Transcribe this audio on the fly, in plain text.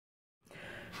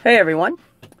Hey everyone.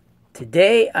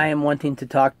 Today I am wanting to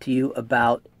talk to you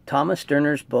about Thomas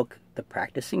Sterner's book, The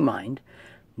Practicing Mind,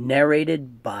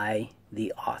 narrated by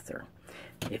the author.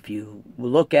 If you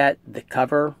look at the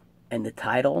cover and the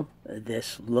title,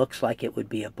 this looks like it would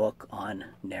be a book on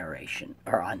narration,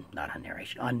 or on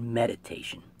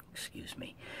meditation, excuse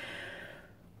me.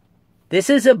 This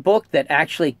is a book that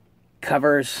actually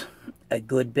covers a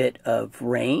good bit of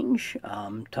range.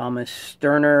 Thomas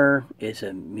Sterner is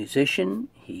a musician.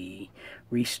 He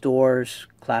restores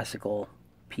classical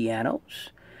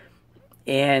pianos.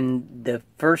 And the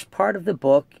first part of the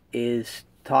book is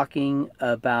talking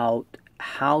about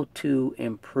how to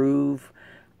improve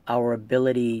our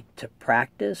ability to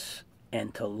practice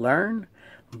and to learn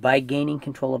by gaining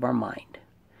control of our mind.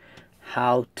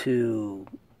 How to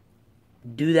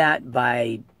do that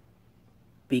by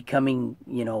becoming,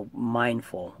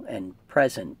 mindful and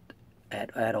present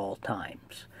at all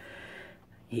times.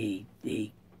 He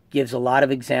gives a lot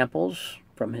of examples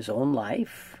from his own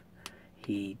life.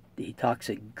 He talks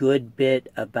a good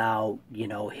bit about,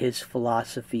 his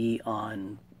philosophy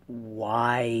on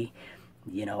why,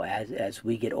 as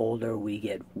we get older, we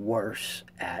get worse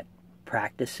at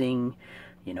practicing.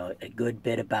 A good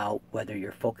bit about whether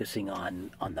you're focusing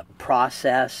on the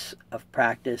process of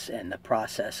practice and the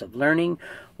process of learning,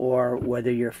 or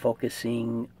whether you're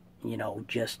focusing,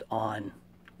 just on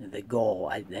the goal.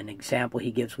 An example he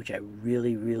gives, which I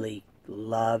really, really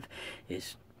love,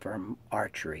 is from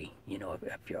archery.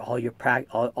 If you're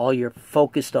all you're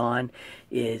focused on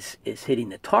is hitting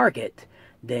the target,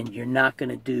 then you're not going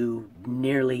to do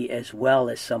nearly as well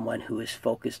as someone who is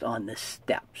focused on the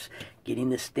steps,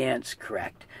 getting the stance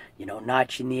correct,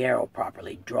 notching the arrow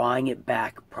properly, drawing it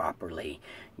back properly,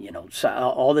 so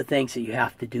all the things that you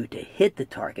have to do to hit the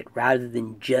target rather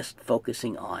than just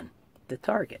focusing on the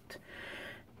target.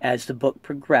 As the book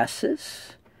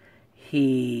progresses,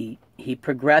 he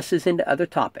progresses into other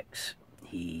topics.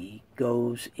 He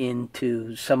goes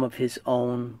into some of his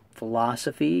own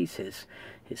philosophies, his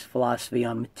philosophy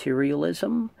on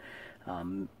materialism,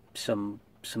 some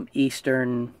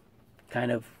Eastern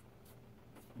kind of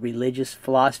religious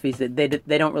philosophies that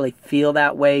they don't really feel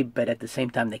that way, but at the same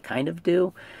time they kind of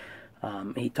do.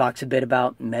 He talks a bit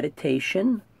about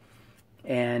meditation,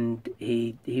 and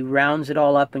he rounds it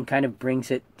all up and kind of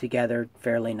brings it together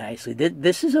fairly nicely.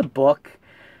 This is a book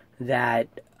that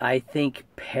I think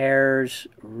pairs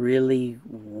really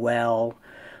well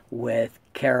with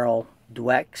Carol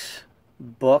Dweck's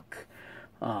book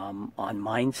on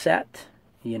mindset.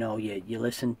 You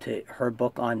listen to her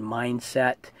book on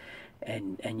mindset,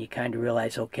 and you kind of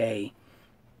realize, okay,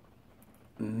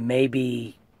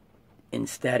 maybe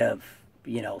instead of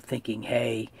thinking,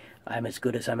 hey, I'm as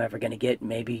good as I'm ever going to get,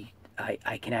 maybe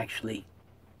I can actually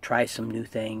try some new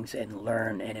things and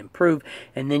learn and improve.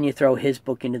 And then you throw his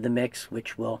book into the mix,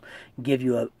 which will give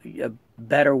you a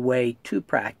better way to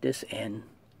practice and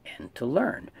to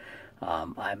learn.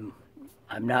 I'm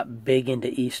not big into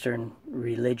Eastern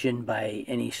religion by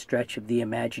any stretch of the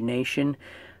imagination,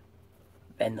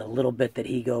 and the little bit that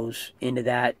he goes into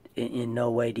that in no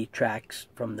way detracts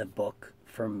from the book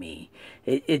for me.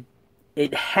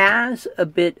 It has a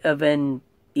bit of an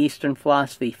Eastern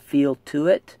philosophy feel to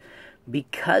it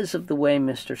because of the way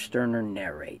Mr. Sterner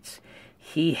narrates.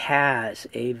 He has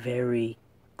a very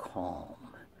calm,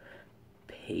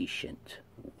 patient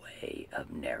way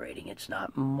of narrating. It's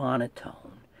not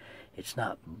monotone. It's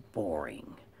not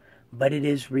boring, but it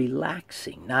is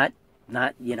relaxing. Not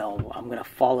I'm going to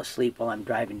fall asleep while I'm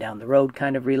driving down the road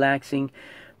kind of relaxing,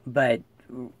 but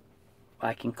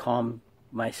I can calm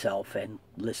myself and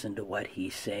listen to what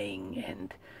he's saying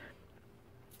and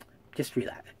just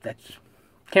relax.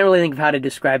 Can't really think of how to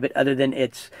describe it other than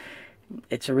it's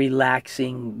a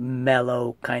relaxing,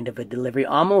 mellow kind of a delivery,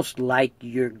 almost like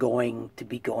you're going to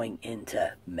be going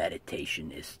into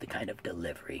meditation is the kind of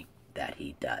delivery that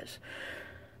he does.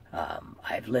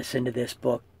 I've listened to this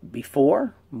book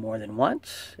before, more than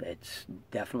once. It's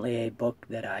definitely a book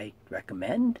that I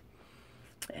recommend.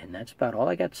 And that's about all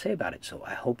I got to say about it. So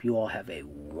I hope you all have a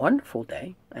wonderful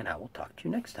day, and I will talk to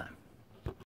you next time.